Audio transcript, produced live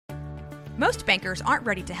Most bankers aren't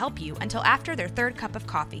ready to help you until after their third cup of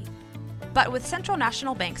coffee. But with Central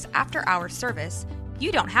National Bank's after-hours service,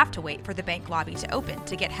 you don't have to wait for the bank lobby to open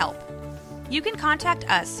to get help. You can contact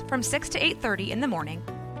us from 6 to 8:30 in the morning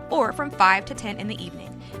or from 5 to 10 in the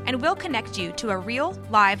evening, and we'll connect you to a real,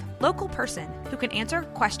 live, local person who can answer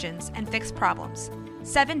questions and fix problems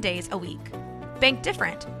 7 days a week. Bank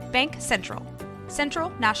different. Bank Central. Central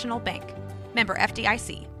National Bank. Member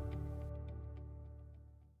FDIC.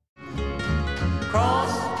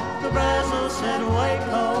 Cross the Brazos and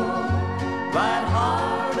Waco, ride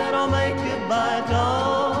hard and I'll make it by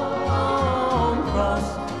dawn.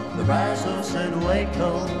 Cross the Brazos and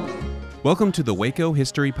Waco. Welcome to the Waco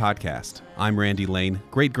History Podcast. I'm Randy Lane,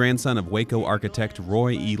 great-grandson of Waco architect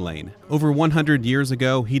Roy E. Lane. Over 100 years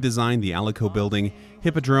ago, he designed the Alico Building,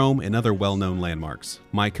 Hippodrome, and other well-known landmarks.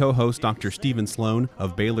 My co-host, Dr. Stephen Sloan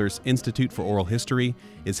of Baylor's Institute for Oral History,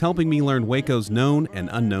 is helping me learn Waco's known and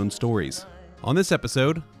unknown stories. On this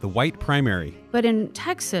episode, the white primary. But in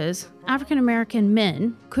Texas, African American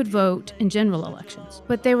men could vote in general elections,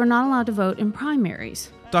 but they were not allowed to vote in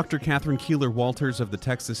primaries. Dr. Catherine Keeler Walters of the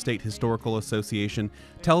Texas State Historical Association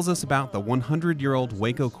tells us about the 100-year-old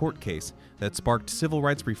Waco court case that sparked civil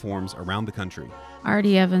rights reforms around the country.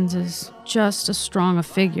 R.D. Evans is just as strong a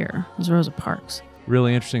figure as Rosa Parks.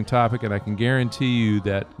 Really interesting topic, and I can guarantee you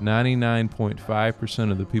that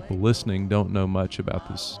 99.5% of the people listening don't know much about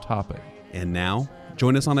this topic. And now,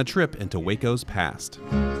 join us on a trip into Waco's past.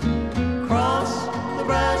 Cross the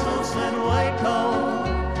Brazos and Waco,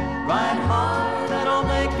 ride hard and I'll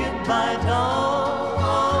make it by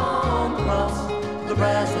dawn. Cross the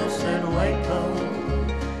Brazos and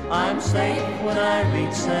Waco, I'm safe when I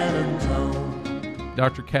reach San Antonio.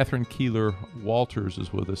 Dr. Catherine Keeler Walters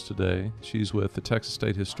is with us today. She's with the Texas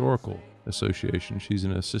State Historical Association. She's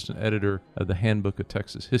an assistant editor of the Handbook of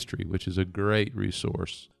Texas History, which is a great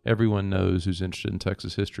resource. Everyone knows who's interested in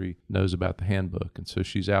Texas history knows about the handbook, and so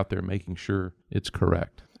she's out there making sure it's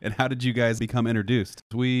correct. And how did you guys become introduced?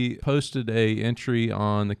 We posted a entry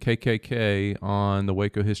on the KKK on the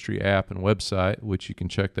Waco History app and website, which you can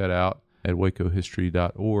check that out at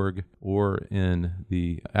wacohistory.org or in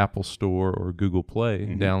the Apple Store or Google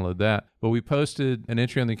Play. Download that. But we posted an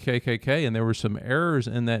entry on the KKK, and there were some errors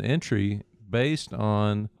in that entry based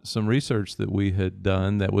on some research that we had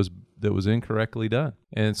done that was incorrectly done.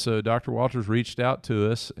 And so Dr. Walters reached out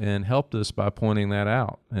to us and helped us by pointing that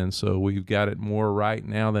out. And so we've got it more right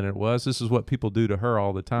now than it was. This is what people do to her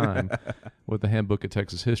all the time with the Handbook of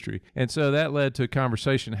Texas History. And so that led to a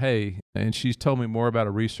conversation, and she's told me more about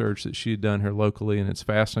a research that she had done here locally, and it's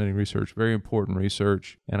fascinating research, very important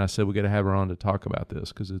research. And I said, we got to have her on to talk about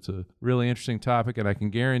this because it's a really interesting topic, and I can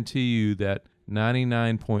guarantee you that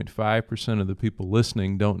 99.5% of the people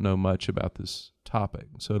listening don't know much about this topic.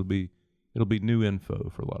 So it'll be new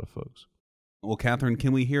info for a lot of folks. Well, Catherine,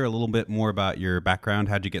 can we hear a little bit more about your background?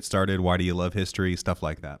 How'd you get started? Why do you love history? Stuff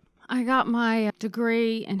like that. I got my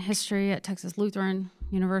degree in history at Texas Lutheran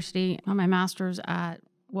University, my master's at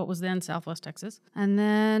what was then Southwest Texas. And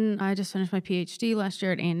then I just finished my PhD last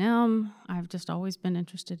year at A&M. I've just always been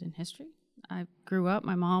interested in history. I grew up,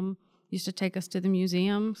 my mom used to take us to the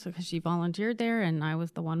museum because she volunteered there, and I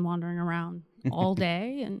was the one wandering around all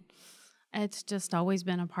day, and it's just always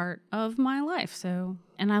been a part of my life. So,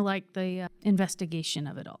 and I like the investigation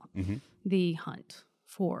of it all, the hunt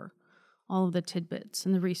for all of the tidbits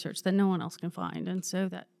and the research that no one else can find. And so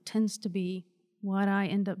that tends to be what I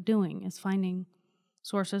end up doing, is finding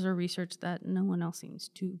sources or research that no one else seems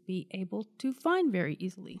to be able to find very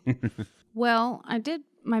easily. Well, I did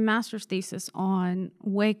my master's thesis on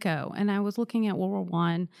Waco, and I was looking at World War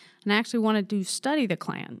I, and I actually wanted to study the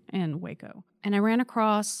Klan in Waco. And I ran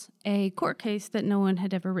across a court case that no one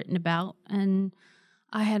had ever written about, and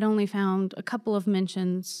I had only found a couple of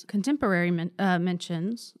mentions, contemporary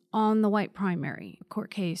mentions, on the white primary, a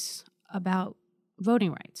court case about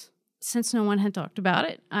voting rights. Since no one had talked about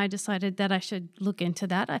it, I decided that I should look into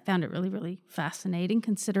that. I found it really, really fascinating,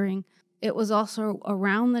 considering it was also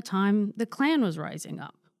around the time the Klan was rising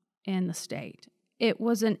up in the state. It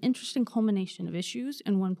was an interesting culmination of issues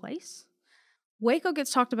in one place. Waco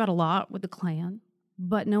gets talked about a lot with the Klan,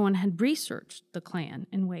 but no one had researched the Klan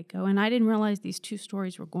in Waco, and I didn't realize these two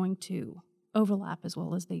stories were going to overlap as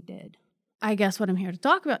well as they did. I guess what I'm here to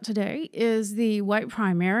talk about today is the white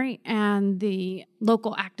primary and the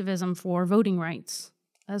local activism for voting rights,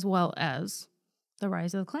 as well as the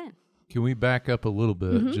rise of the Klan. Can we back up a little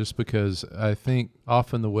bit, just because I think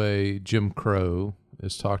often the way Jim Crow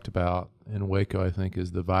is talked about in Waco, I think,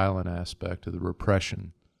 is the violent aspect of the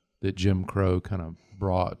repression that Jim Crow kind of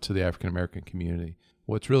brought to the African-American community.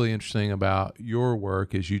 What's really interesting about your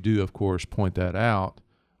work is you do, of course, point that out,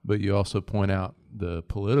 but you also point out the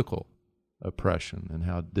political oppression and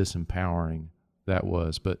how disempowering that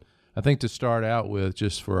was. But I think to start out with,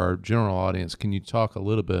 just for our general audience, can you talk a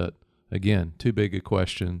little bit, again, too big a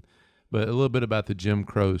question, but a little bit about the Jim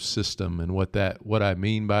Crow system and what I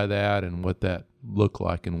mean by that and what that looked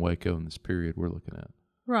like in Waco in this period we're looking at?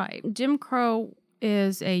 Right. Jim Crow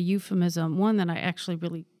is a euphemism, one that I actually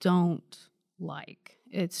really don't like.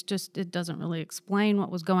 It doesn't really explain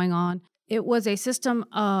what was going on. It was a system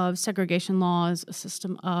of segregation laws, a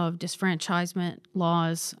system of disfranchisement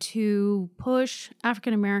laws to push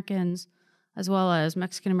African Americans as well as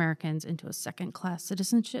Mexican Americans into a second-class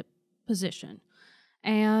citizenship position.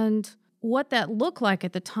 And what that looked like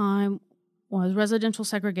at the time was residential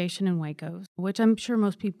segregation in Waco, which I'm sure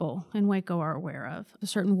most people in Waco are aware of.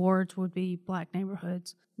 Certain wards would be Black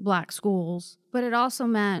neighborhoods, Black schools, but it also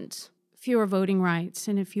meant fewer voting rights.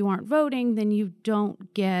 And if you aren't voting, then you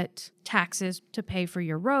don't get taxes to pay for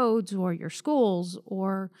your roads or your schools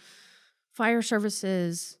or fire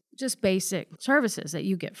services, just basic services that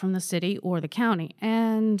you get from the city or the county.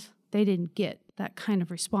 And they didn't get that kind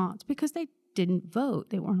of response because they didn't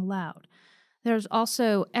vote. They weren't allowed. There's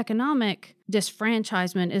also economic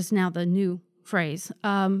disfranchisement is now the new phrase.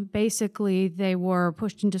 Basically, they were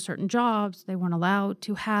pushed into certain jobs. They weren't allowed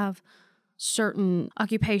to have certain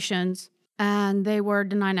occupations, and they were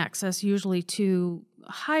denied access usually to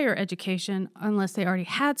higher education unless they already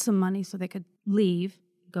had some money so they could leave,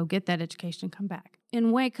 go get that education, come back.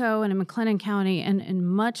 In Waco and in McLennan County and in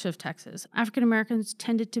much of Texas, African Americans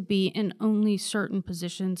tended to be in only certain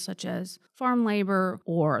positions such as farm labor,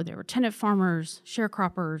 or they were tenant farmers,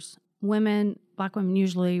 sharecroppers. Women, Black women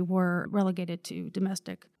usually, were relegated to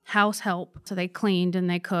domestic house help, so they cleaned and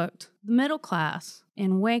they cooked. The middle class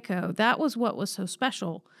in Waco, that was what was so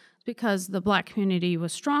special, because the Black community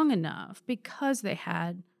was strong enough, because they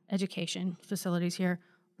had education facilities here.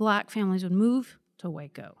 Black families would move to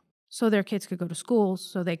Waco so their kids could go to school,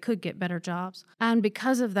 so they could get better jobs. And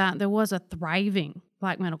because of that, there was a thriving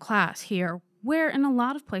Black middle class here, where in a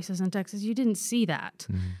lot of places in Texas, you didn't see that.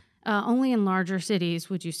 Mm-hmm. Only in larger cities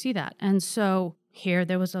would you see that. And so here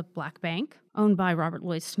there was a Black bank owned by Robert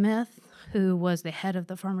Lloyd Smith, who was the head of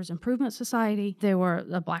the Farmers Improvement Society. There were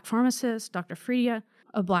a Black pharmacist, Dr. Fredia,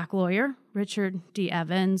 a Black lawyer, Richard D.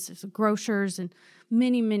 Evans, grocers, and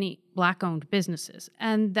many, many Black-owned businesses.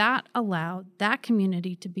 And that allowed that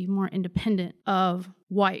community to be more independent of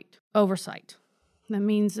white oversight. That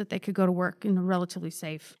means that they could go to work in a relatively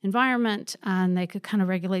safe environment, and they could kind of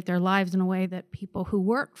regulate their lives in a way that people who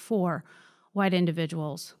work for white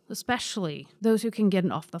individuals, especially those who can get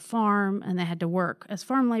off the farm and they had to work as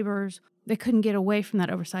farm laborers, they couldn't get away from that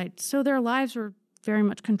oversight. So their lives were very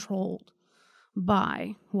much controlled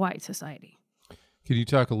by white society. Can you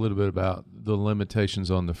talk a little bit about the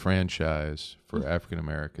limitations on the franchise for African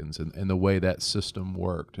Americans and the way that system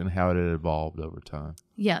worked and how it had evolved over time?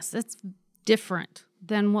 Yes, it's different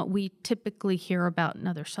than what we typically hear about in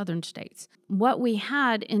other southern states. What we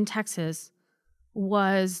had in Texas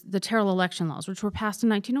was the Terrell election laws, which were passed in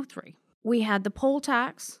 1903. We had the poll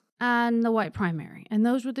tax and the white primary, and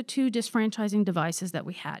those were the two disfranchising devices that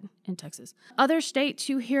we had in Texas. Other states,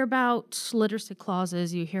 you hear about literacy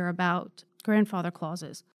clauses, you hear about grandfather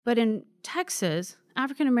clauses. But in Texas,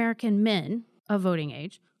 African-American men of voting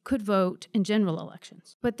age could vote in general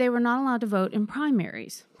elections, but they were not allowed to vote in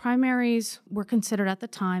primaries. Primaries were considered at the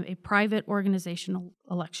time a private organizational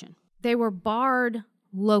election. They were barred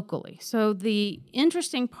locally. So the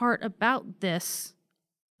interesting part about this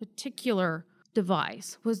particular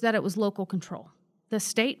device was that it was local control. The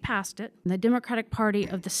state passed it. The Democratic Party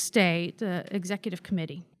of the state, the executive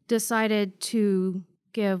committee, decided to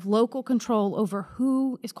give local control over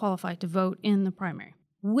who is qualified to vote in the primary,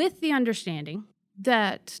 with the understanding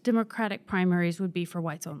that Democratic primaries would be for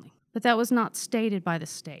whites only. But that was not stated by the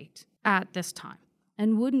state at this time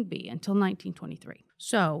and wouldn't be until 1923.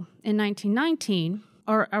 So in 1919,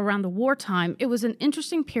 or around the wartime, it was an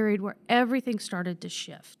interesting period where everything started to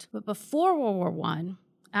shift. But before World War I,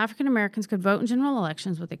 African Americans could vote in general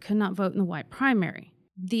elections, but they could not vote in the white primary.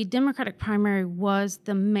 The Democratic primary was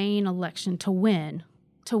the main election to win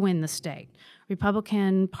the state.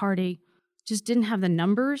 Republican Party just didn't have the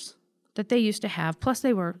numbers that they used to have, plus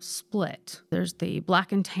they were split. There's the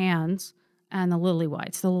black and tans and the lily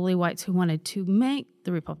whites who wanted to make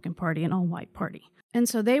the Republican Party an all-white party. And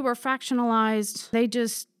so they were factionalized. They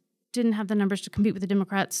just didn't have the numbers to compete with the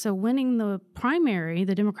Democrats. So winning the primary,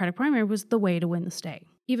 the Democratic primary, was the way to win the state.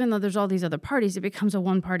 Even though there's all these other parties, it becomes a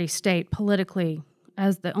one-party state politically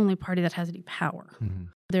as the only party that has any power. Mm-hmm.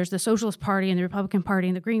 There's the Socialist Party and the Republican Party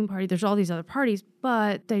and the Green Party. There's all these other parties,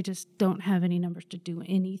 but they just don't have any numbers to do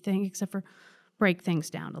anything except for break things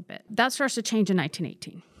down a bit. That starts to change in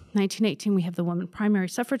 1918. 1918, we have the women primary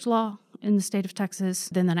suffrage law in the state of Texas.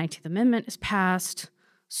 Then the 19th Amendment is passed,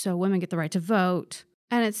 so women get the right to vote.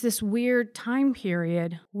 And it's this weird time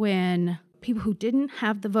period when people who didn't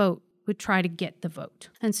have the vote would try to get the vote.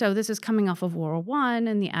 And so this is coming off of World War I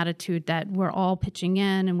and the attitude that we're all pitching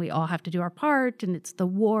in and we all have to do our part, and it's the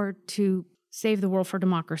war to save the world for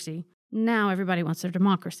democracy. Now everybody wants their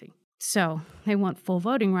democracy. So they want full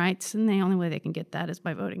voting rights, and the only way they can get that is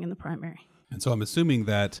by voting in the primary. And so I'm assuming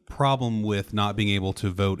that problem with not being able to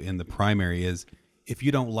vote in the primary is if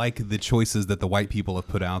you don't like the choices that the white people have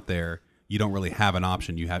put out there, you don't really have an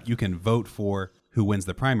option. You can vote for who wins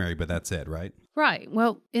the primary, but that's it, right? Right.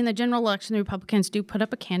 Well, in the general election, the Republicans do put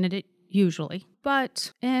up a candidate, usually.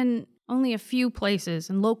 But in only a few places,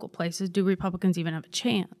 in local places, do Republicans even have a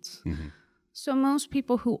chance. Mm-hmm. So most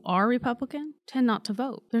people who are Republican tend not to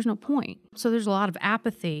vote. There's no point. So there's a lot of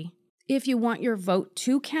apathy. If you want your vote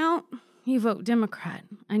to count, you vote Democrat,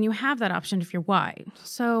 and you have that option if you're white.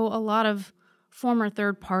 So a lot of former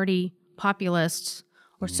third-party populists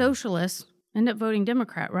or socialists end up voting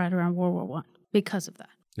Democrat right around World War I because of that.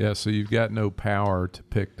 Yeah, so you've got no power to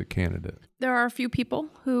pick the candidate. There are a few people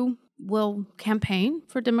who will campaign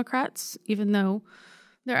for Democrats, even though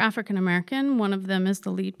they're African-American. One of them is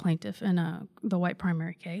the lead plaintiff in the white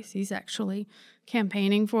primary case. He's actually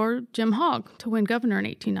campaigning for Jim Hogg to win governor in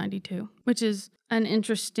 1892, which is an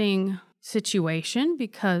interesting situation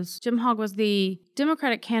because Jim Hogg was the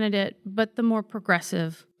Democratic candidate, but the more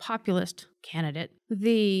progressive populist candidate.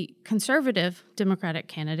 The conservative Democratic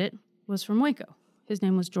candidate was from Waco. His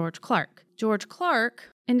name was George Clark. George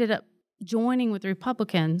Clark ended up joining with the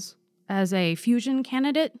Republicans as a fusion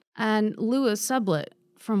candidate, and Lewis Sublett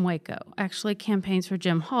from Waco actually campaigns for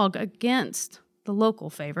Jim Hogg against the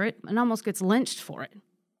local favorite and almost gets lynched for it.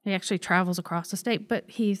 He actually travels across the state, but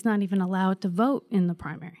he's not even allowed to vote in the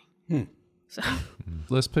primary. So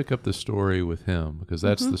let's pick up the story with him, because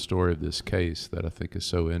that's the story of this case that I think is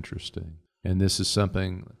so interesting. And this is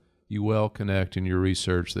something you well connect in your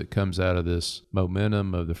research that comes out of this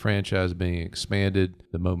momentum of the franchise being expanded,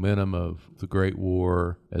 the momentum of the Great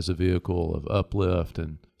War as a vehicle of uplift,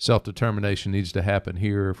 and self-determination needs to happen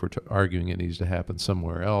here if we're arguing it needs to happen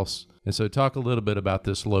somewhere else. And so talk a little bit about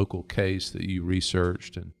this local case that you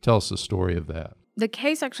researched and tell us the story of that. The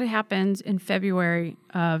case actually happens in February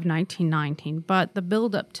of 1919, but the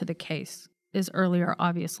buildup to the case is earlier,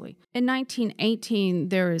 obviously. In 1918,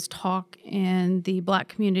 there is talk in the Black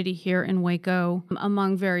community here in Waco,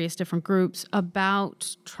 among various different groups,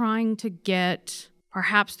 about trying to get,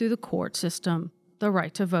 perhaps through the court system, the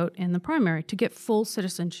right to vote in the primary, to get full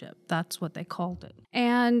citizenship. That's what they called it.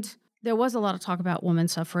 And there was a lot of talk about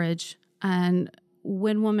women's suffrage, and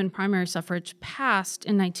when women primary suffrage passed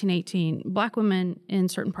in 1918, Black women in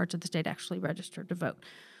certain parts of the state actually registered to vote.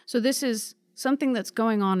 So this is something that's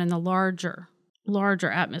going on in the larger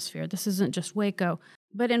atmosphere. This isn't just Waco.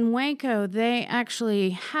 But in Waco, they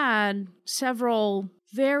actually had several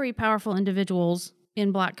very powerful individuals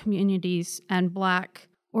in Black communities and Black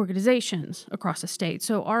organizations across the state.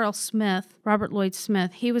 So R.L. Smith, Robert Lloyd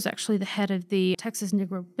Smith, he was actually the head of the Texas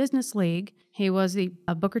Negro Business League. He was the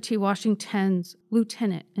Booker T. Washington's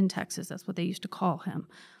lieutenant in Texas. That's what they used to call him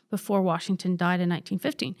before Washington died in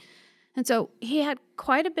 1915. And so he had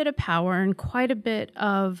quite a bit of power and quite a bit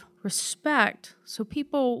of respect. So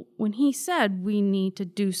people, when he said we need to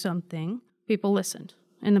do something, people listened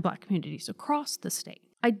in the Black communities across the state.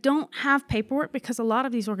 I don't have paperwork because a lot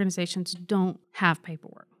of these organizations don't have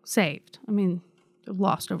paperwork saved. I mean, they're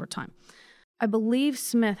lost over time. I believe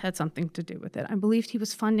Smith had something to do with it. I believed he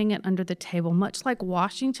was funding it under the table, much like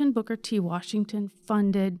Washington, Booker T. Washington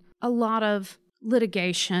funded a lot of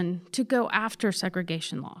litigation to go after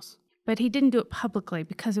segregation laws. But he didn't do it publicly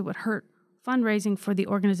because it would hurt fundraising for the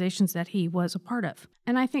organizations that he was a part of.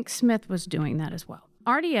 And I think Smith was doing that as well.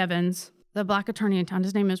 Artie Evans, the Black attorney in town,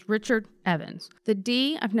 his name is Richard Evans. The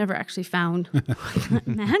D, I've never actually found what that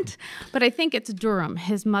meant, but I think it's Durham.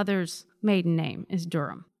 His mother's maiden name is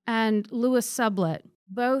Durham. And Lewis Sublett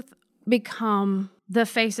both become the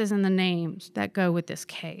faces and the names that go with this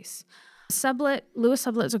case. Lewis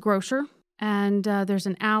Sublett is a grocer, and there's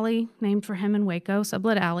an alley named for him in Waco,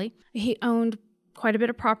 Sublett Alley. He owned quite a bit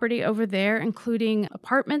of property over there, including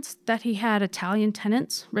apartments that he had Italian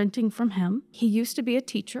tenants renting from him. He used to be a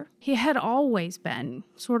teacher. He had always been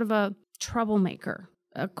sort of a troublemaker,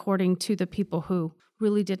 according to the people who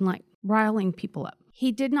really didn't like riling people up.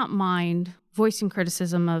 He did not mind voicing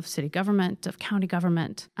criticism of city government, of county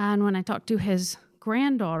government. And when I talked to his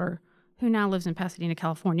granddaughter, who now lives in Pasadena,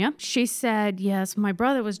 California, she said, yes, my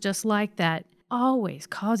brother was just like that. always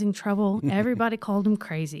causing trouble. Everybody called him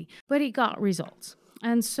crazy, but he got results.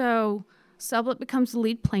 And so Sublett becomes the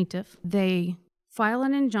lead plaintiff. They file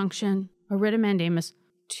an injunction, a writ of mandamus,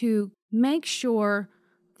 to make sure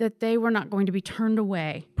that they were not going to be turned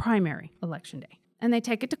away primary election day. And they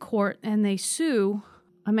take it to court and they sue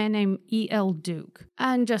a man named E.L. Duke.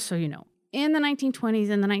 And just so you know, in the 1920s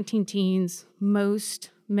and the 19-teens,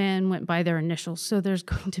 most men went by their initials. So there's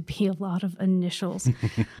going to be a lot of initials.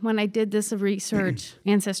 When I did this research,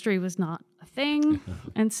 Ancestry was not a thing.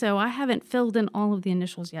 And so I haven't filled in all of the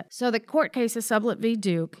initials yet. So the court case is Sublett v.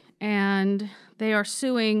 Duke, and they are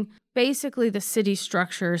suing basically the city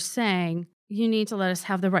structure, saying, you need to let us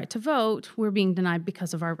have the right to vote. We're being denied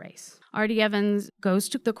because of our race. R.D. Evans goes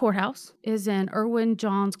to the courthouse, is in Irwin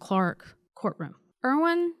Johns Clark courtroom.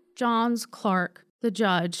 Irwin Johns Clark, the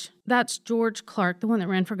judge, that's George Clark, the one that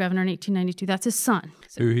ran for governor in 1892. That's his son.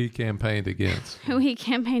 Who he campaigned against. Who he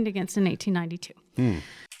campaigned against in 1892.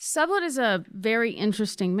 Sublett is a very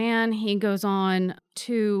interesting man. He goes on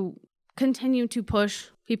to continue to push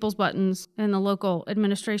people's buttons in the local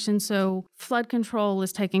administration. So flood control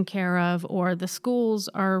is taken care of, or the schools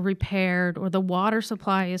are repaired, or the water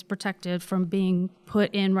supply is protected from being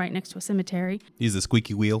put in right next to a cemetery. He's the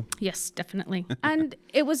squeaky wheel. Yes, definitely. And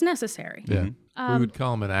it was necessary. Yeah. We would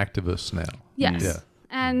call him an activist now. Yes. Yeah.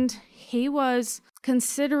 And he was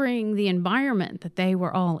considering the environment that they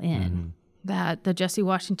were all in, that the Jesse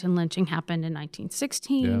Washington lynching happened in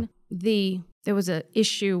 1916. Yeah. There was an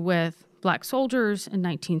issue with Black soldiers in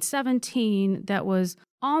 1917 that was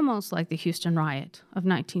almost like the Houston riot of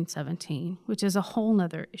 1917, which is a whole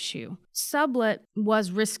nother issue. Sublett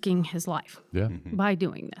was risking his life by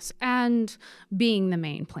doing this and being the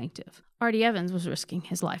main plaintiff. R.D. Evans was risking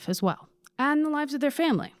his life as well, and the lives of their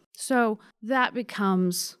family. So that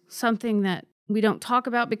becomes something that we don't talk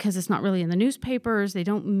about because it's not really in the newspapers. They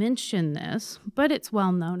don't mention this, but it's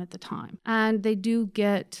well known at the time. And they do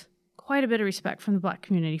get quite a bit of respect from the Black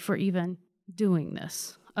community for even doing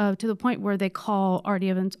this, to the point where they call R.D.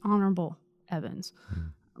 Evans Honorable Evans,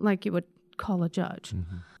 like you would call a judge.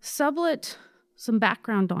 Sublett, some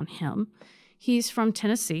background on him. He's from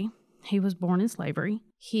Tennessee. He was born in slavery.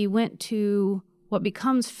 He went to what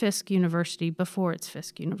becomes Fisk University before it's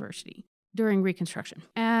Fisk University during Reconstruction,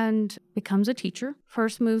 and becomes a teacher.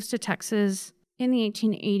 First moves to Texas in the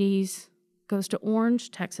 1880s, goes to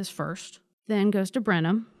Orange, Texas first, then goes to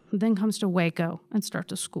Brenham, then comes to Waco and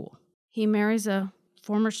starts a school. He marries a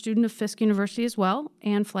former student of Fisk University as well,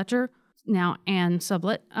 Ann Fletcher, now Ann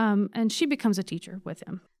Sublett, and she becomes a teacher with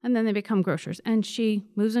him. And then they become grocers, and she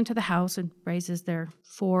moves into the house and raises their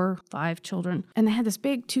 4-5 children. And they had this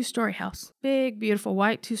big 2-story house, big, beautiful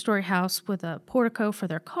white 2-story house with a portico for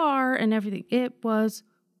their car and everything. It was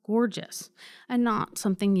gorgeous and not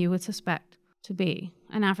something you would suspect to be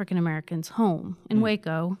an African-American's home in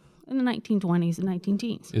Waco in the 1920s and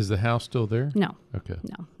 19-teens. Is the house still there? No. Okay.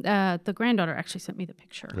 No. The granddaughter actually sent me the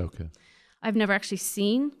picture. Okay. I've never actually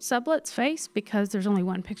seen Sublett's face because there's only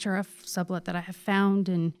one picture of Sublett that I have found,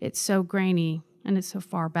 and it's so grainy and it's so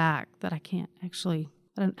far back that I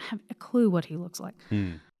don't have a clue what he looks like.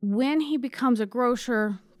 When he becomes a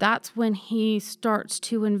grocer, that's when he starts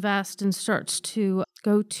to invest and starts to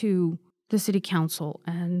go to the city council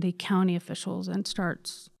and the county officials and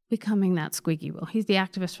starts becoming that squeaky wheel. He's the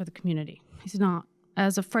activist for the community. He's not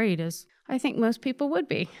as afraid as I think most people would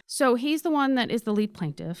be. So he's the one that is the lead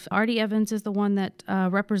plaintiff. R.D. Evans is the one that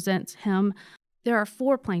represents him. There are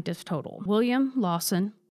 4 plaintiffs total. William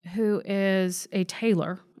Lawson, who is a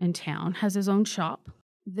tailor in town, has his own shop.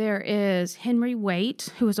 There is Henry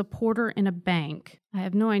Waite, who is a porter in a bank. I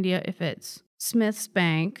have no idea if it's Smith's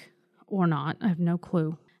Bank or not. I have no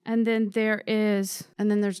clue. And then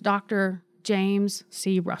there's Dr. James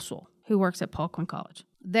C. Russell, who works at Paul Quinn College.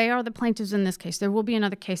 They are the plaintiffs in this case. There will be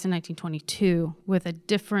another case in 1922 with a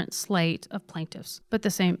different slate of plaintiffs, but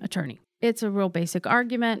the same attorney. It's a real basic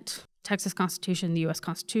argument. Texas Constitution, the U.S.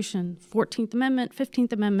 Constitution, 14th Amendment,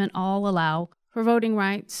 15th Amendment all allow for voting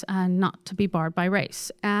rights and not to be barred by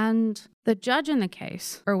race. And the judge in the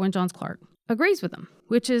case, Irwin Johns Clark, agrees with them,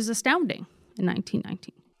 which is astounding in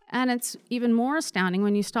 1919. And it's even more astounding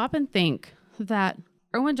when you stop and think that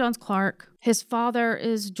Irwin Johns Clark, his father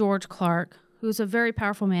is George Clark, who's a very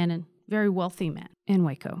powerful man and very wealthy man in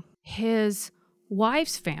Waco. His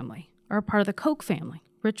wife's family are a part of the Koch family,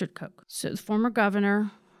 Richard Koch. So the former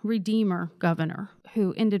governor, Redeemer governor,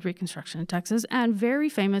 who ended Reconstruction in Texas, and very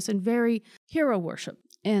famous and very hero worship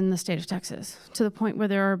in the state of Texas, to the point where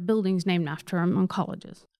there are buildings named after him on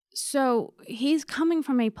colleges. So he's coming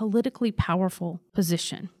from a politically powerful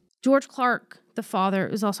position. George Clark, the father,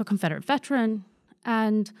 is also a Confederate veteran,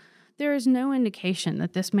 and there is no indication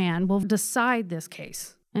that this man will decide this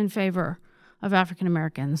case in favor of African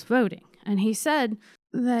Americans voting. And he said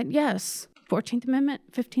that, yes, 14th Amendment,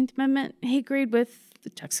 15th Amendment, he agreed with the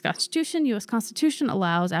Texas Constitution, U.S. Constitution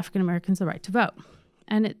allows African Americans the right to vote.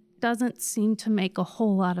 And it doesn't seem to make a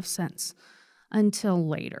whole lot of sense until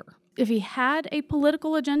later. If he had a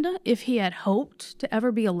political agenda, if he had hoped to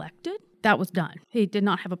ever be elected, that was done. He did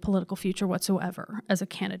not have a political future whatsoever as a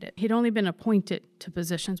candidate. He'd only been appointed to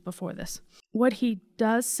positions before this. What he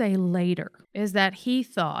does say later is that he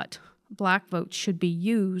thought Black votes should be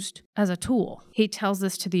used as a tool. He tells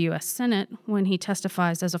this to the U.S. Senate when he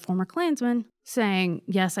testifies as a former Klansman, saying,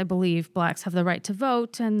 yes, I believe Blacks have the right to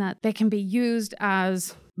vote and that they can be used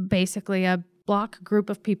as basically a block group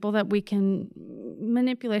of people that we can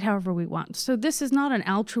manipulate however we want. So this is not an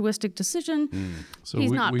altruistic decision. So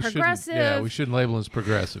He's not progressive. We shouldn't label him as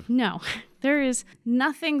progressive. No, there is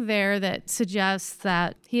nothing there that suggests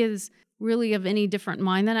that he is really of any different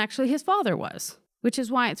mind than actually his father was, which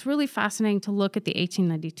is why it's really fascinating to look at the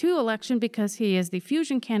 1892 election, because he is the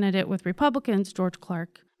fusion candidate with Republicans, George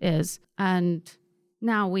Clark is, and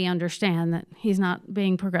now we understand that he's not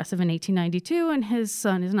being progressive in 1892 and his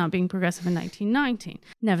son is not being progressive in 1919.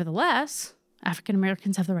 Nevertheless, African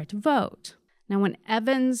Americans have the right to vote. Now, when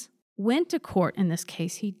Evans went to court in this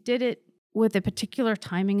case, he did it with a particular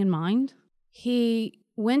timing in mind. He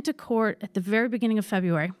went to court at the very beginning of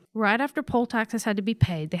February, right after poll taxes had to be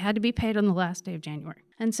paid. They had to be paid on the last day of January.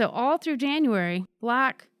 And so all through January,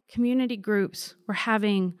 Black community groups were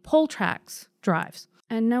having poll tax drives.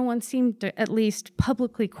 And no one seemed to at least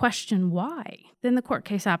publicly question why. Then the court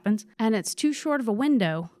case happens, and it's too short of a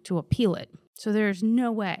window to appeal it. So there's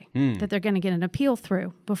no way that they're going to get an appeal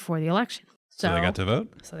through before the election. So they got to vote?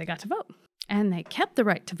 So they got to vote. And they kept the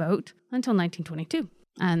right to vote until 1922.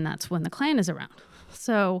 And that's when the Klan is around.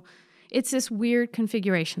 So it's this weird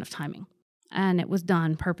configuration of timing. And it was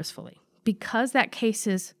done purposefully. Because that case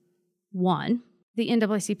is won, the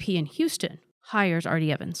NAACP in Houston hires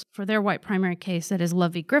R.D. Evans for their white primary case that is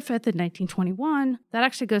Love v. Griffith in 1921. That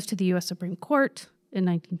actually goes to the U.S. Supreme Court in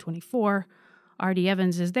 1924. R.D.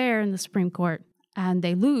 Evans is there in the Supreme Court, and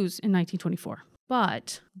they lose in 1924.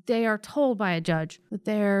 But they are told by a judge that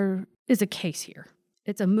there is a case here.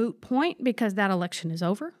 It's a moot point because that election is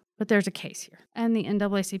over, but there's a case here. And the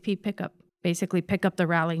NAACP pick up the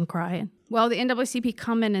rallying cry. Well, the NAACP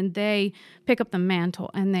come in and they pick up the mantle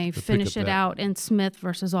and they finish it out in Smith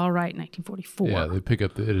versus Allwright in 1944. Yeah, they pick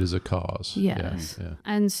up it as a cause. Yes. Yeah.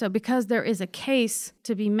 And so because there is a case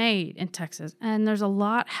to be made in Texas, and there's a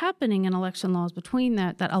lot happening in election laws between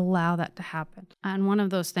that allow that to happen. And one of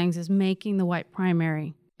those things is making the white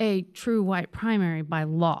primary a true white primary by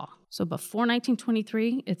law. So before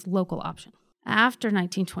 1923, it's local option. After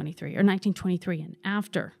 1923 or 1923 and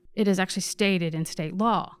after, it is actually stated in state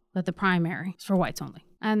law that the primary is for whites only.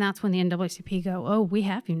 And that's when the NAACP go, oh, we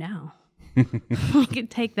have you now. We can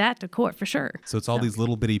take that to court for sure. So it's all these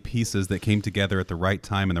little bitty pieces that came together at the right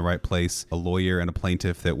time in the right place. A lawyer and a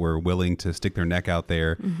plaintiff that were willing to stick their neck out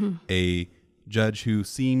there. Mm-hmm. A judge who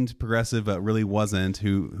seemed progressive but really wasn't,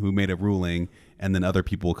 who made a ruling, and then other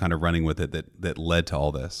people kind of running with it that led to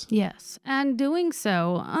all this. Yes. And doing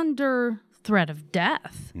so under threat of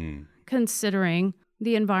death, considering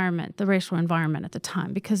the environment, the racial environment at the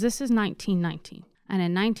time, because this is 1919. And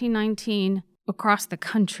in 1919, across the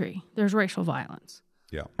country, there's racial violence.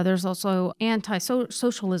 Yeah. There's also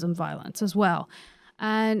anti-socialism violence as well.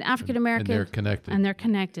 And African American... And they're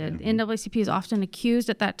connected. Mm-hmm. NAACP is often accused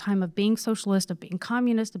at that time of being socialist, of being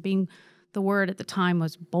communist, of being... The word at the time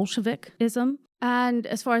was Bolshevikism. And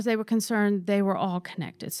as far as they were concerned, they were all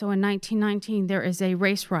connected. So in 1919, there is a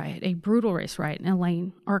race riot, a brutal race riot in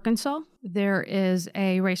Elaine, Arkansas. There is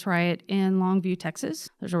a race riot in Longview, Texas.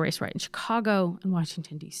 There's a race riot in Chicago and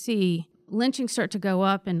Washington, D.C. Lynchings start to go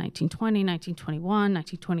up in 1920, 1921,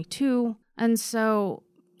 1922. And so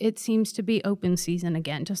it seems to be open season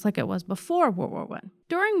again, just like it was before World War I.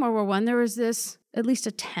 During World War I, there was this, at least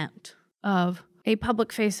attempt of a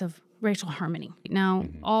public face of racial harmony. Now,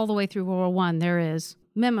 all the way through World War I, there is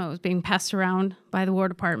memos being passed around by the War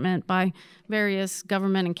Department, by various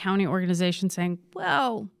government and county organizations saying,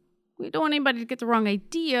 well, we don't want anybody to get the wrong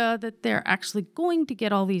idea that they're actually going to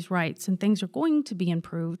get all these rights and things are going to be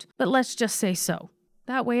improved, but let's just say so.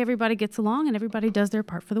 That way everybody gets along and everybody does their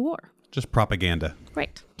part for the war. Just propaganda.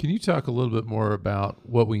 Right. Can you talk a little bit more about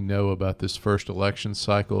what we know about this first election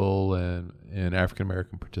cycle and African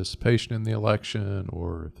American participation in the election,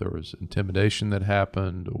 or if there was intimidation that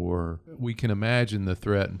happened, or we can imagine the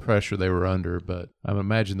threat and pressure they were under, but I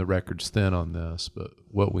imagine the record's thin on this, but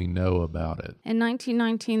what we know about it. In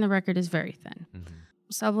 1919, the record is very thin. Mm-hmm.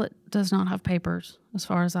 Sublette does not have papers, as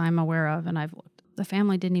far as I'm aware of, and I've looked. The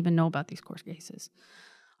family didn't even know about these court cases.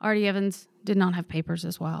 Artie Evans did not have papers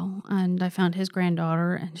as well, and I found his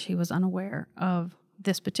granddaughter, and she was unaware of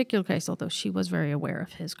this particular case, although she was very aware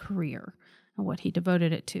of his career and what he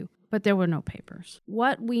devoted it to. But there were no papers.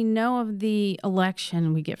 What we know of the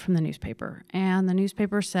election we get from the newspaper, and the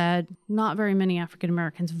newspaper said not very many African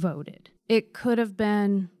Americans voted. It could have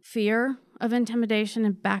been fear of intimidation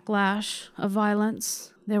and backlash of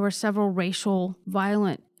violence. There were several racial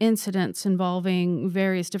violent incidents involving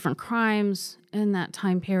various different crimes in that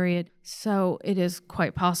time period. So it is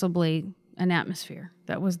quite possibly an atmosphere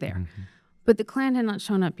that was there. Mm-hmm. But the Klan had not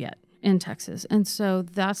shown up yet in Texas. And so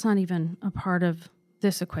that's not even a part of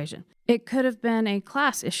this equation. It could have been a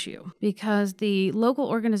class issue because the local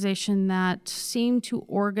organization that seemed to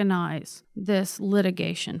organize this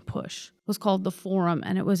litigation push was called the Forum,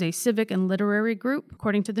 and it was a civic and literary group,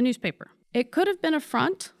 according to the newspaper. It could have been a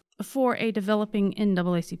front for a developing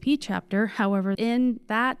NAACP chapter. However, in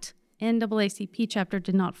that NAACP chapter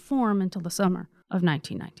did not form until the summer of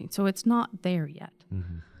 1919, so it's not there yet.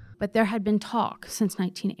 Mm-hmm. But there had been talk since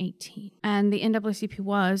 1918, and the NAACP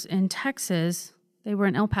was in Texas. They were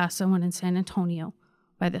in El Paso and in San Antonio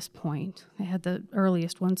by this point. They had the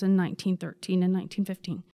earliest ones in 1913 and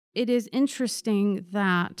 1915. It is interesting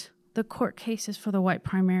that the court cases for the white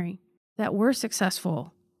primary that were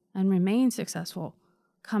successful and remain successful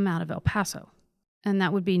come out of El Paso. And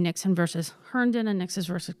that would be Nixon versus Herndon and Nixon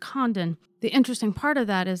versus Condon. The interesting part of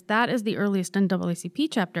that is the earliest NAACP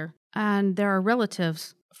chapter, and there are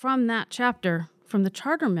relatives from that chapter, from the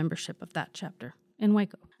charter membership of that chapter in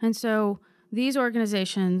Waco. And so these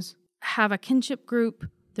organizations have a kinship group.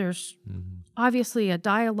 There's obviously a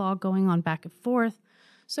dialogue going on back and forth.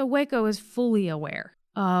 So Waco is fully aware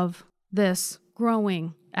of this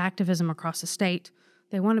growing activism across the state.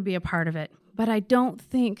 They want to be a part of it. But I don't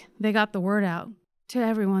think they got the word out to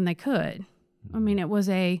everyone they could. I mean, it was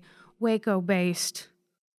a Waco-based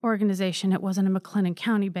organization. It wasn't a McLennan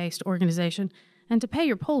County-based organization. And to pay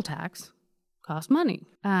your poll tax cost money.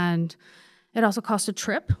 And it also cost a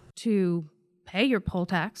trip to pay your poll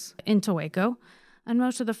tax into Waco. And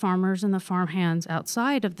most of the farmers and the farmhands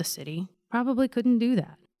outside of the city probably couldn't do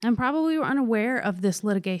that and probably were unaware of this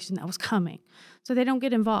litigation that was coming. So they don't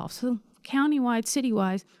get involved. So countywide,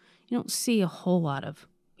 citywide, you don't see a whole lot of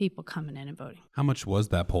people coming in and voting. How much was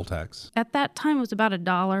that poll tax? At that time, it was about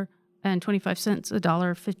 $1.25,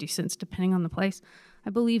 $1.50, depending on the place. I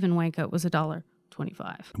believe in Waco it was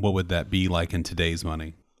 $1.25. What would that be like in today's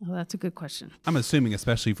money? Oh, that's a good question. I'm assuming,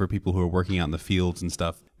 especially for people who are working out in the fields and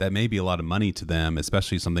stuff, that may be a lot of money to them,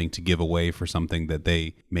 especially something to give away for something that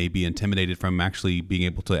they may be intimidated from actually being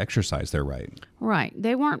able to exercise their right. Right.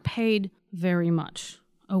 They weren't paid very much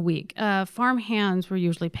a week. Farm hands were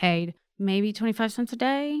usually paid maybe 25 cents a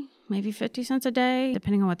day, maybe 50 cents a day,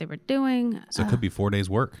 depending on what they were doing. So it could be 4 days'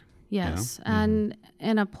 work. Yes. You know? And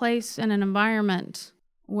in a place, in an environment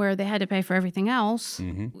where they had to pay for everything else,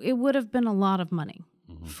 it would have been a lot of money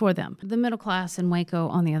for them. The middle class in Waco,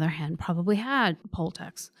 on the other hand, probably had poll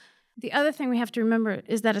tax. The other thing we have to remember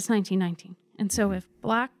is that it's 1919. And so if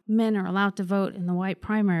black men are allowed to vote in the white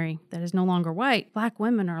primary that is no longer white, black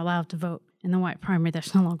women are allowed to vote in the white primary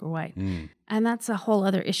that's no longer white. And that's a whole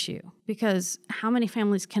other issue because how many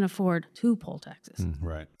families can afford 2 poll taxes?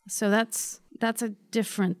 Right. So that's a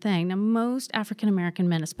different thing. Now, most African-American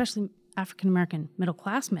men, especially African-American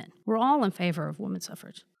middle-class men, were all in favor of women's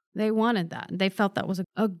suffrage. They wanted that. They felt that was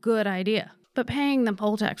a good idea. But paying the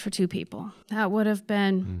poll tax for 2 people, that would have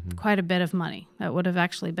been quite a bit of money. That would have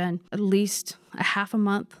actually been at least a half a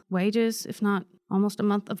month wages, if not almost a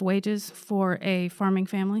month of wages for a farming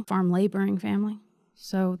family, farm laboring family.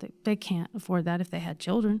 So they can't afford that if they had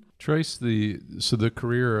children. Trace the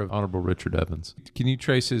career of Honorable Richard Evans. Can you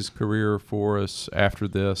trace his career for us after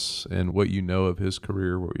this and what you know of his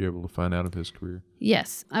career, what you're able to find out of his career?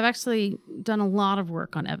 Yes. I've actually done a lot of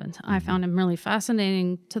work on Evans. I found him really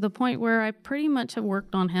fascinating to the point where I pretty much have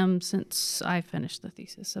worked on him since I finished the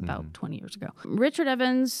thesis about 20 years ago. Richard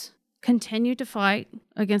Evans continued to fight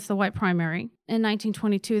against the white primary. In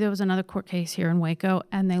 1922, there was another court case here in Waco,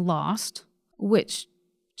 and they lost, which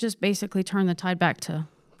just basically turned the tide back to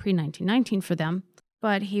pre-1919 for them.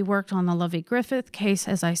 But he worked on the Lovey Griffith case,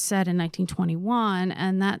 as I said, in 1921,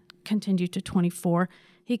 and that continued to 24.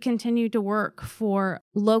 He continued to work for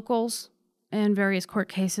locals in various court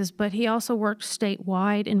cases, but he also worked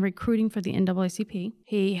statewide in recruiting for the NAACP.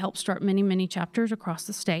 He helped start many, many chapters across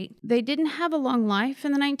the state. They didn't have a long life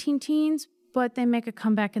in the 19 teens, but they make a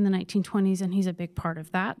comeback in the 1920s, and he's a big part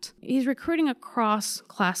of that. He's recruiting across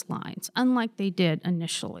class lines, unlike they did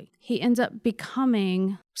initially. He ends up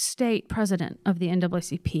becoming state president of the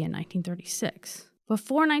NAACP in 1936.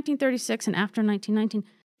 Before 1936 and after 1919,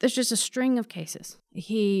 there's just a string of cases.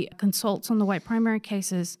 He consults on the white primary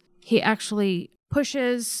cases. He actually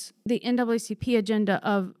pushes the NAACP agenda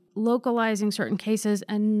of localizing certain cases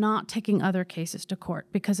and not taking other cases to court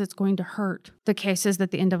because it's going to hurt the cases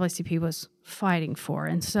that the NAACP was fighting for.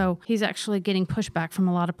 And so he's actually getting pushback from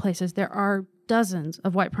a lot of places. There are dozens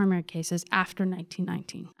of white primary cases after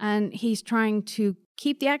 1919. And he's trying to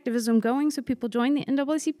keep the activism going so people join the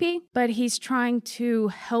NAACP, but he's trying to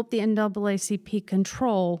help the NAACP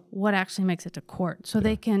control what actually makes it to court so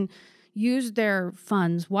they can use their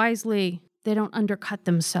funds wisely. They don't undercut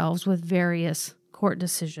themselves with various court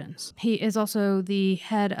decisions. He is also the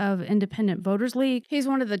head of Independent Voters League. He's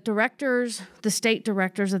one of the directors, the state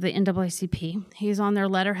directors of the NAACP. He's on their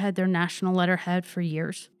letterhead, their national letterhead for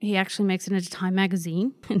years. He actually makes it into Time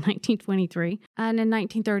magazine in 1923. And in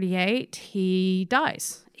 1938, he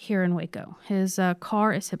dies here in Waco. His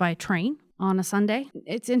car is hit by a train on a Sunday.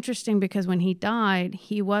 It's interesting because when he died,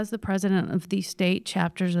 he was the president of the state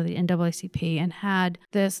chapters of the NAACP and had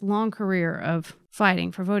this long career of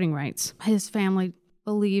fighting for voting rights. His family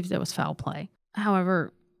believes it was foul play.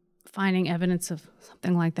 However, finding evidence of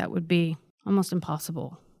something like that would be almost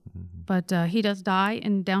impossible. But he does die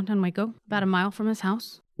in downtown Waco, about a mile from his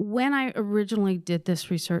house. When I originally did this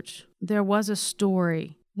research, there was a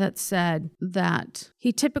story that said that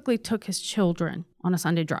he typically took his children on a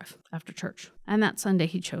Sunday drive after church. And that Sunday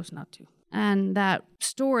he chose not to. And that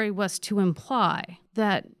story was to imply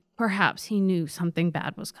that perhaps he knew something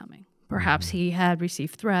bad was coming. Perhaps he had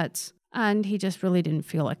received threats and he just really didn't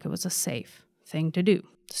feel like it was a safe thing to do.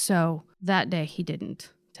 So that day he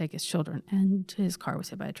didn't take his children and his car was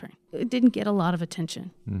hit by a train. It didn't get a lot of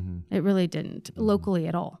attention. It really didn't, locally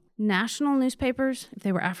at all. National newspapers, if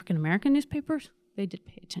they were African-American newspapers, they did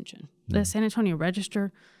pay attention. The San Antonio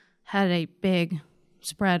Register had a big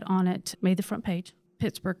spread on it, made the front page.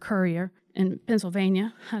 Pittsburgh Courier in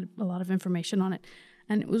Pennsylvania had a lot of information on it.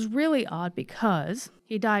 And it was really odd because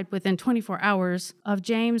he died within 24 hours of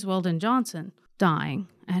James Weldon Johnson dying,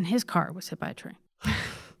 and his car was hit by a train. Oh,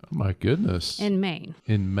 my goodness. In Maine.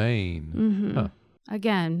 In Maine. Huh.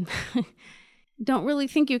 Again, don't really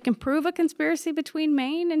think you can prove a conspiracy between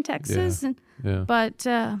Maine and Texas. But,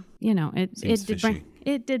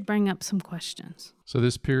 it did bring up some questions. So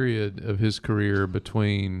this period of his career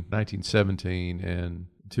between 1917 and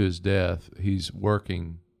to his death, he's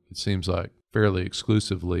working, it seems like, fairly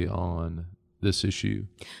exclusively on this issue.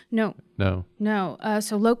 No.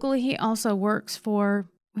 So locally, he also works for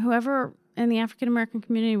whoever in the African-American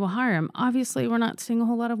community will hire him. Obviously, we're not seeing a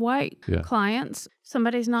whole lot of white clients.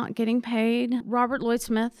 Somebody's not getting paid. Robert Lloyd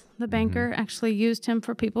Smith, the banker, actually used him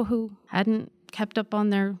for people who hadn't kept up on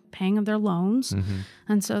their paying of their loans.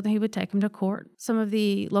 And so he would take them to court. Some of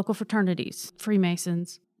the local fraternities,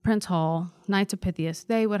 Freemasons, Prince Hall, Knights of Pythias,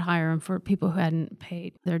 they would hire him for people who hadn't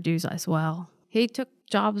paid their dues as well. He took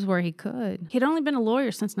jobs where he could. He'd only been a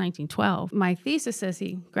lawyer since 1912. My thesis says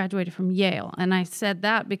he graduated from Yale, and I said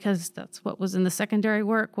that because that's what was in the secondary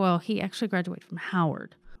work. Well, he actually graduated from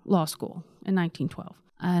Howard Law School in 1912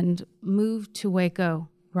 and moved to Waco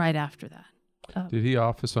right after that. Did he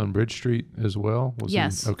office on Bridge Street as well?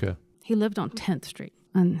 Yes. Okay. He lived on 10th Street,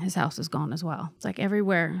 and his house is gone as well. It's like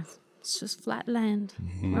everywhere. It's just flat land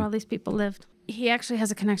where all these people lived. He actually has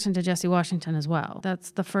a connection to Jesse Washington as well. That's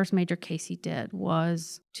the first major case he did,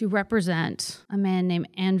 was to represent a man named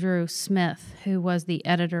Andrew Smith, who was the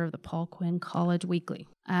editor of the Paul Quinn College Weekly.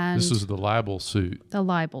 And this was the libel suit. The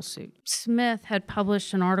libel suit. Smith had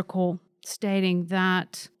published an article stating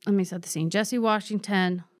that, let me set the scene, Jesse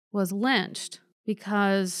Washington was lynched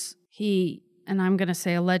because he, and I'm going to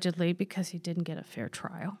say allegedly because he didn't get a fair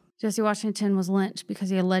trial. Jesse Washington was lynched because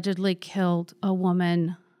he allegedly killed a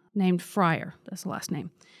woman named Fryer. That's the last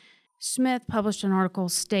name. Smith published an article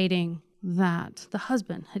stating that the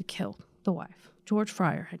husband had killed the wife. George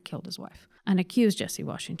Fryer had killed his wife and accused Jesse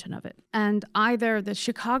Washington of it. And either the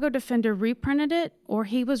Chicago Defender reprinted it or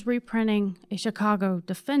he was reprinting a Chicago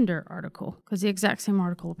Defender article because the exact same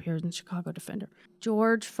article appears in Chicago Defender.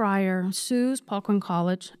 George Fryer sues Paul Quinn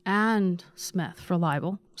College and Smith for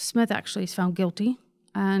libel. Smith actually is found guilty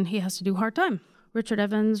and he has to do hard time. Richard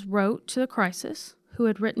Evans wrote to The Crisis,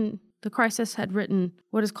 The Crisis had written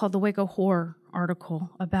what is called the Waco Horror article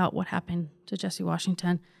about what happened to Jesse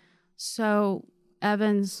Washington. So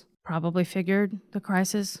Evans probably figured The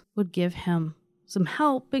Crisis would give him some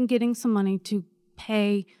help in getting some money to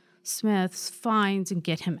pay Smith's fines and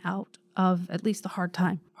get him out of at least the hard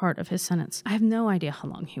part of his sentence. I have no idea how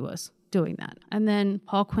long he was doing that. And then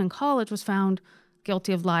Paul Quinn College was found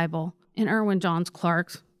guilty of libel in Irwin Johns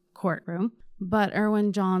Clark's courtroom. But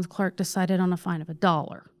Irwin Johns Clark decided on a fine of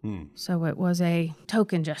 $1. So it was a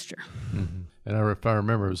token gesture. Mm-hmm. And if I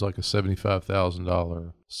remember, it was like a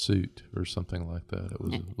 $75,000 suit or something like that. It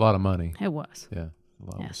was a lot of money. It was. Yeah.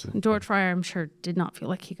 Yes. And George Fryer, I'm sure, did not feel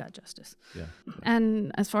like he got justice. Yeah.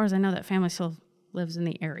 And as far as I know, that family still lives in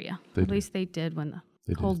the area. At least they did when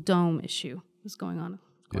the whole dome issue was going on.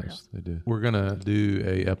 Yes, they did. We're going to do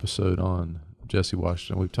a episode on Jesse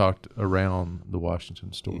Washington. We've talked around the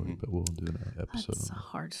Washington story, but we'll do an episode That's on a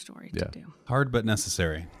hard story Yeah. to do. Hard but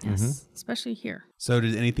necessary. Yes, especially here. So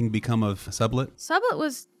did anything become of Sublette? Sublette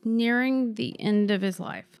was nearing the end of his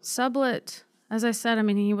life. Sublette, as I said, I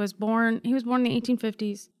mean, he was born in the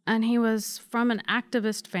 1850s, and he was from an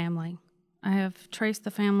activist family. I have traced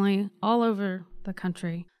the family all over the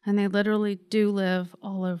country, and they literally do live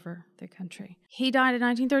all over the country. He died in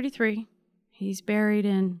 1933. He's buried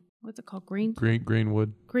in, what's it called,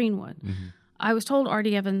 Greenwood. Greenwood. I was told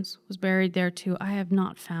R.D. Evans was buried there too. I have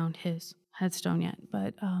not found his headstone yet,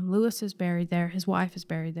 but Lewis is buried there. His wife is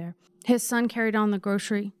buried there. His son carried on the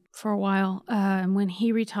grocery for a while, and when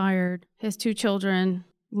he retired, his 2 children,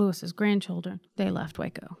 Lewis's grandchildren, they left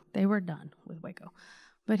Waco. They were done with Waco.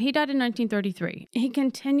 But he died in 1933. He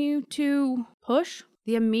continued to push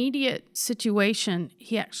the immediate situation.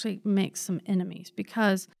 He actually makes some enemies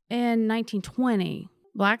because in 1920,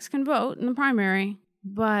 blacks can vote in the primary,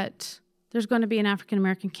 but there's going to be an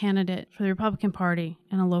African-American candidate for the Republican Party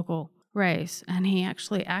in a local race, and he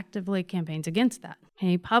actually actively campaigns against that.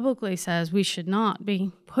 He publicly says we should not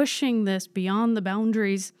be pushing this beyond the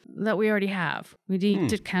boundaries that we already have. We need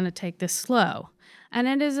to kind of take this slow. And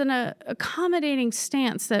it is an accommodating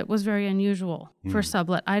stance that was very unusual for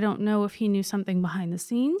Sublette. I don't know if he knew something behind the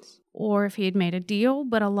scenes or if he had made a deal,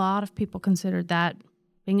 but a lot of people considered that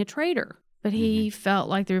being a traitor. But he felt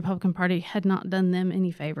like the Republican Party had not done them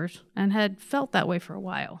any favors and had felt that way for a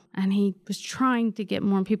while. And he was trying to get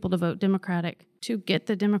more people to vote Democratic, to get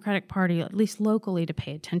the Democratic Party, at least locally, to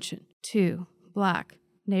pay attention to black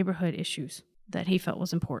neighborhood issues that he felt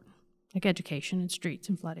was important, like education and streets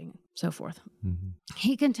and flooding and so forth.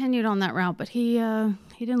 He continued on that route, but he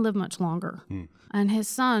didn't live much longer. And his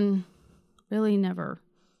son really never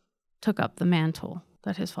took up the mantle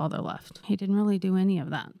that his father left. He didn't really do any of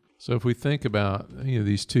that. So if we think about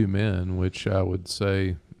these 2 men, which I would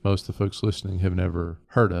say most of the folks listening have never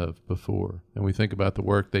heard of before, and we think about the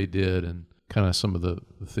work they did and kind of some of the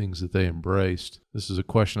things that they embraced, this is a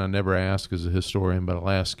question I never ask as a historian, but I'll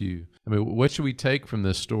ask you. I mean, what should we take from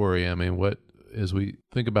this story? I mean, as we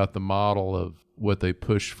think about the model of what they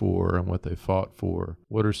pushed for and what they fought for,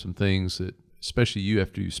 what are some things that, especially you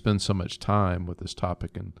after you spend so much time with this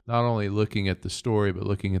topic and not only looking at the story, but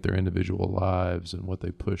looking at their individual lives and what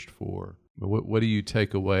they pushed for. What do you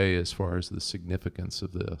take away as far as the significance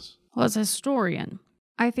of this? Well, as a historian,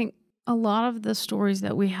 I think a lot of the stories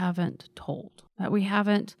that we haven't told, that we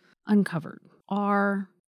haven't uncovered, are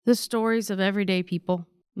the stories of everyday people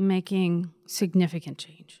making significant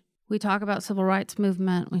change. We talk about civil rights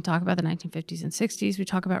movement. We talk about the 1950s and 60s. We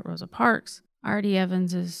talk about Rosa Parks. R.D.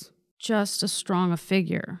 Evans is just as strong a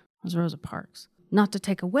figure as Rosa Parks. Not to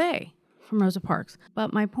take away from Rosa Parks,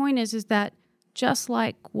 but my point is that just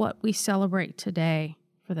like what we celebrate today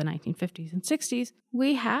for the 1950s and 60s,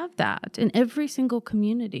 we have that in every single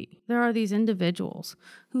community. There are these individuals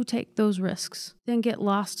who take those risks, then get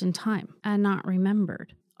lost in time and not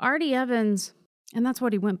remembered. R.D. Evans, and that's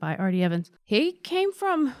what he went by, R.D. Evans, he came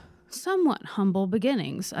from somewhat humble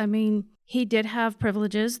beginnings. I mean, he did have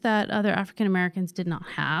privileges that other African Americans did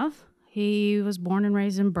not have. He was born and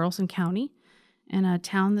raised in Burleson County in a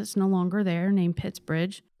town that's no longer there named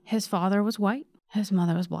Pittsbridge. His father was white. His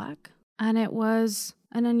mother was black. And it was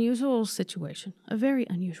an unusual situation, a very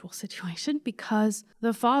unusual situation, because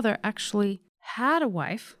the father actually had a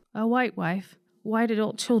wife, a white wife, white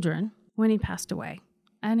adult children when he passed away.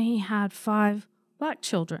 And he had 5 black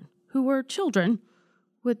children who were children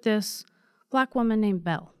with this black woman named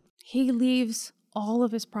Belle. He leaves all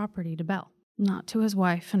of his property to Belle, not to his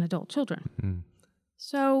wife and adult children.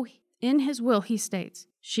 So in his will, he states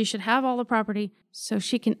she should have all the property so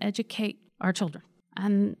she can educate our children.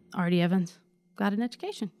 And R.D. Evans got an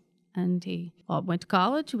education. And he went to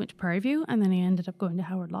college, he went to Prairie View, and then he ended up going to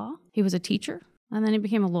Howard Law. He was a teacher, and then he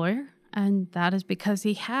became a lawyer. And that is because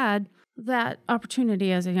he had that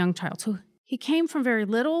opportunity as a young child. So he came from very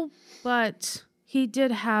little, but he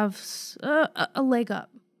did have a leg up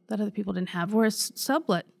that other people didn't have. Whereas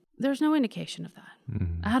Sublette, there's no indication of that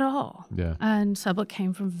at all. Yeah. And Sublette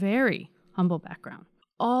came from very humble background.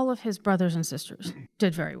 all of his brothers and sisters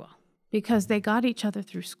did very well because they got each other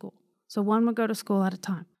through school. So one would go to school at a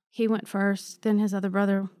time. He went first, then his other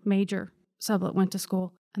brother, Major Sublett, went to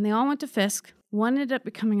school, and they all went to Fisk. One ended up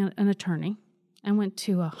becoming an attorney and went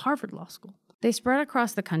to a Harvard Law School. They spread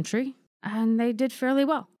across the country, and they did fairly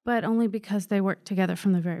well, but only because they worked together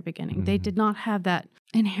from the very beginning. Mm-hmm. They did not have that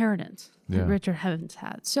inheritance that Richard Evans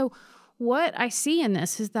had. So what I see in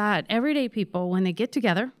this is that everyday people, when they get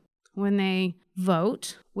together, when they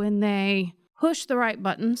vote, when they push the right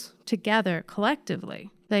buttons together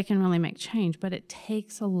collectively, they can really make change. But it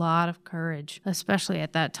takes a lot of courage, especially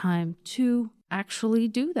at that time, to actually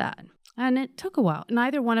do that. And it took a while.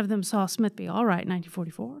 Neither one of them saw Smith be all right in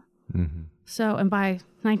 1944. Mm-hmm. So, and by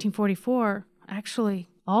 1944, actually,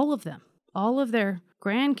 all of them, all of their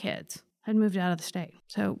grandkids had moved out of the state.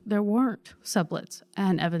 So there weren't Subletts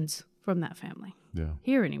and Evans from that family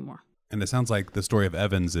here anymore. And it sounds like the story of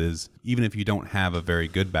Evans is, even if you don't have a very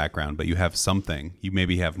good background, but you have something, you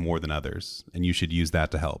maybe have more than others, and you should use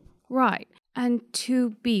that to help. Right. And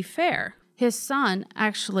to be fair, his son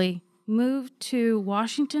actually moved to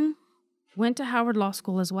Washington, went to Howard Law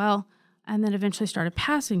School as well, and then eventually started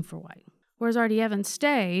passing for white. Whereas R.D. Evans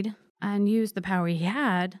stayed and used the power he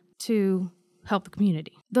had to help the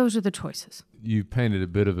community. Those are the choices. You painted a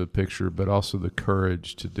bit of a picture, but also the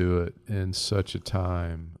courage to do it in such a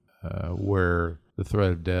time where the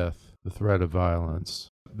threat of death, the threat of violence,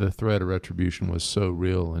 the threat of retribution was so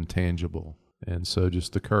real and tangible. And so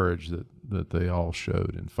just the courage that they all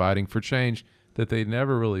showed in fighting for change that they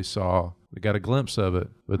never really saw. They got a glimpse of it,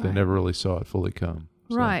 but they never really saw it fully come.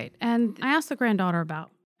 So. Right. And I asked the granddaughter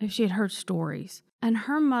about if she had heard stories. And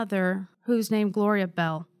her mother, who's named Gloria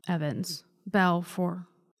Bell Evans, Bell for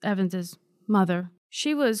Evans's mother,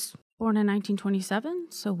 she was born in 1927.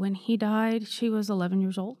 So when he died, she was 11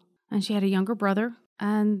 years old. And she had a younger brother.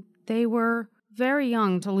 And they were very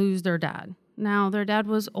young to lose their dad. Now, their dad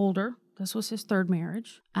was older. This was his third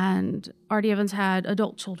marriage. And R.D. Evans had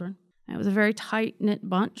adult children. It was a very tight-knit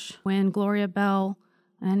bunch. When Gloria Bell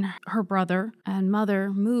and her brother and mother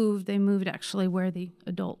moved, they moved actually where the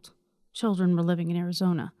adult children were living in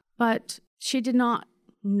Arizona. But she did not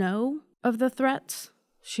know of the threats.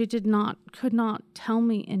 She could not tell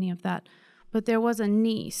me any of that. But there was a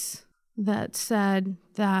niece that said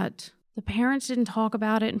that the parents didn't talk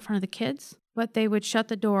about it in front of the kids, but they would shut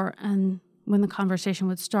the door and when the conversation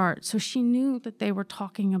would start. So she knew that they were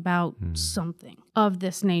talking about something of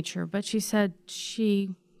this nature, but she said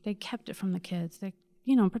they kept it from the kids. They,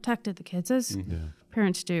 protected the kids as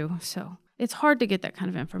parents do. So it's hard to get that kind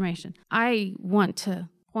of information. I want to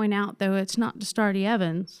point out, though, it's not just R.D.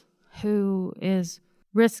 Evans who is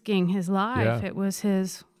risking his life. Yeah. It was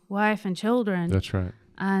his wife and children. That's right.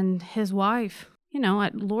 And his wife,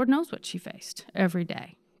 Lord knows what she faced every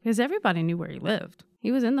day because everybody knew where he lived.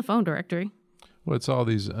 He was in the phone directory. Well, it's all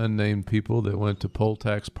these unnamed people that went to poll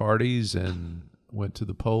tax parties and went to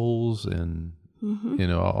the polls and,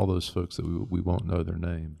 all those folks that we won't know their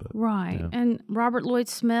name. But, right. Yeah. And Robert Lloyd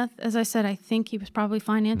Smith, as I said, I think he was probably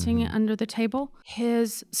financing it under the table.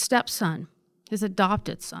 His stepson, his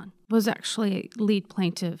adopted son, was actually a lead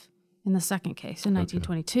plaintiff in the second case in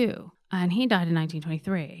 1922. And he died in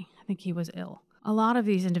 1923. I think he was ill. A lot of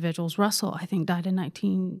these individuals, Russell, I think, died in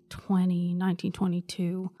 1920,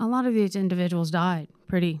 1922. A lot of these individuals died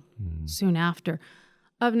pretty soon after,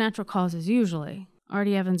 of natural causes usually.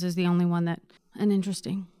 R.D. Evans is the only one that, an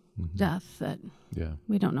interesting death that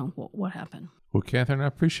we don't know what happened. Well, Catherine, I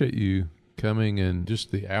appreciate you coming and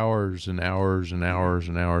just the hours and hours and hours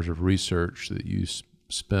and hours of research that you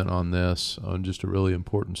spent on this, on just a really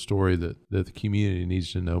important story that the community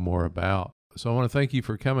needs to know more about. So I want to thank you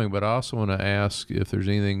for coming, but I also want to ask if there's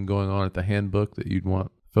anything going on at the handbook that you'd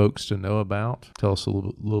want folks to know about. Tell us a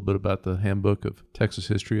little bit about the Handbook of Texas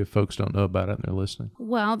History if folks don't know about it and they're listening.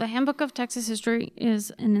 Well, the Handbook of Texas History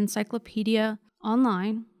is an encyclopedia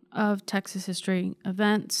online of Texas history,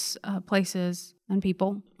 events, places, and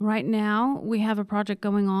people. Right now, we have a project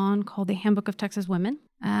going on called the Handbook of Texas Women,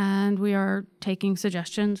 and we are taking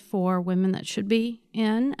suggestions for women that should be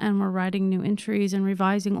in, and we're writing new entries and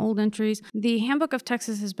revising old entries. The Handbook of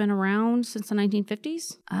Texas has been around since the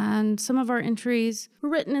 1950s, and some of our entries were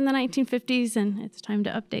written in the 1950s, and it's time to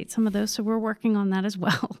update some of those, so we're working on that as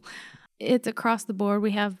well. It's across the board.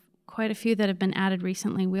 We have quite a few that have been added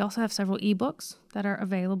recently. We also have several ebooks that are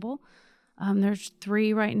available. There's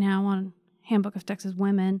 3 right now on Handbook of Texas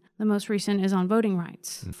Women. The most recent is on voting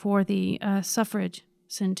rights for the suffrage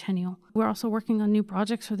centennial. We're also working on new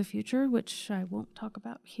projects for the future, which I won't talk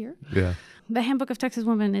about here. Yeah. The Handbook of Texas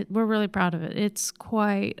Women, we're really proud of it. It's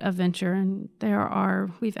quite a venture, and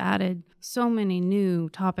we've added so many new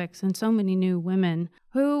topics and so many new women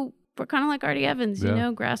who were kind of like Artie Evans,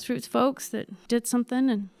 grassroots folks that did something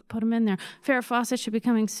and put them in there. Farrah Fawcett should be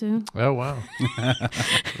coming soon. Oh, wow.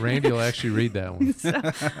 Randy will actually read that one.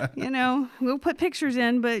 So, we'll put pictures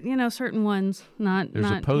in, but, certain ones, not.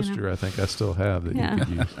 There's a poster I think I still have that you could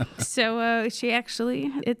use. So it's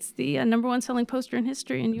the number one selling poster in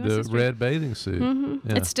history in U.S. The history. red bathing suit. Mm-hmm.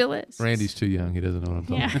 Yeah. It still is. Randy's too young. He doesn't know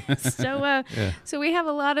what I'm talking about. So we have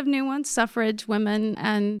a lot of new ones, suffrage women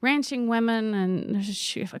and ranching women, and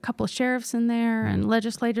there's a couple of sheriffs in there, and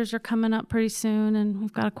legislators are coming up pretty soon, and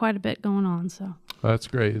we've got quite a bit going on. So that's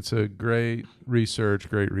great. It's a great research,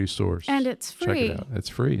 great resource. And it's free. Check it out. It's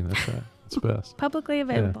free. That's right. It's best. Publicly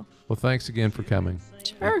available. Yeah. Well, thanks again for coming.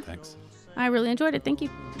 Sure. Yeah, thanks. I really enjoyed it. Thank you.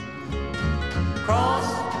 Cross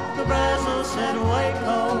the Brazos and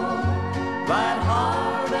Waco, ride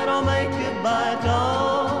hard and I'll make it by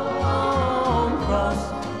dawn.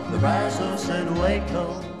 Cross the Brazos and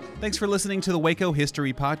Waco. Thanks for listening to the Waco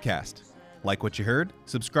History Podcast. Like what you heard?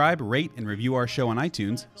 Subscribe, rate, and review our show on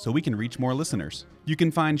iTunes so we can reach more listeners. You can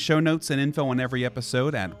find show notes and info on every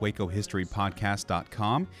episode at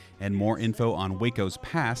wacohistorypodcast.com and more info on Waco's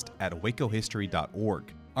past at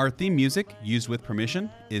wacohistory.org. Our theme music, used with permission,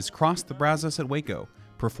 is Cross the Brazos at Waco,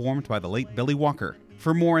 performed by the late Billy Walker.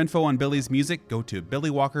 For more info on Billy's music, go to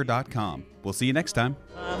billywalker.com. We'll see you next time.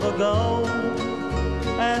 Time ago,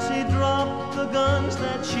 as he dropped the guns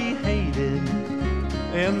that she hated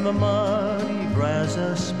in the muddy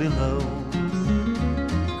Brazos below.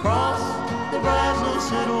 Cross the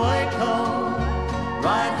Brazos at Waco,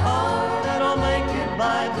 ride hard and I'll make it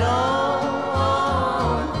by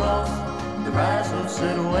dawn. Cross the Brazos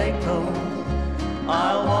at Waco,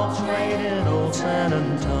 I'll walk straight in old San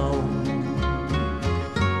Antone.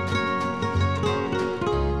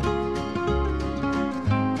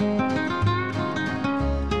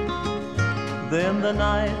 Then the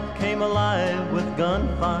night came alive with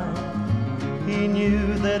gunfire. He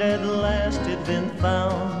knew that at last it'd been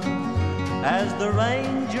found. As the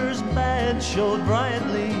ranger's badge showed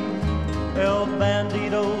brightly, El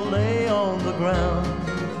Bandito lay on the ground.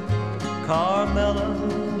 Carmela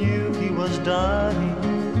knew he was dying,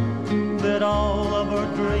 that all of her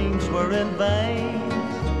dreams were in vain.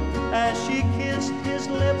 As she kissed his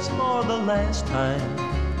lips for the last time,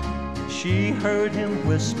 she heard him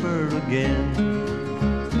whisper again.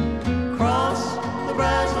 Cross the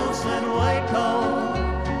Brazos and Waco,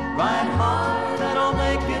 ride hard and I'll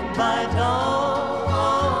make it by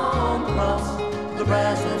dawn. Cross the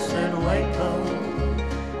Brazos and Waco,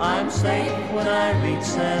 I'm safe when I reach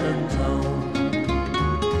San Antone.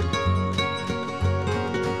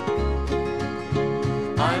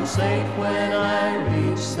 I'm safe when I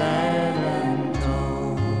reach San Antone.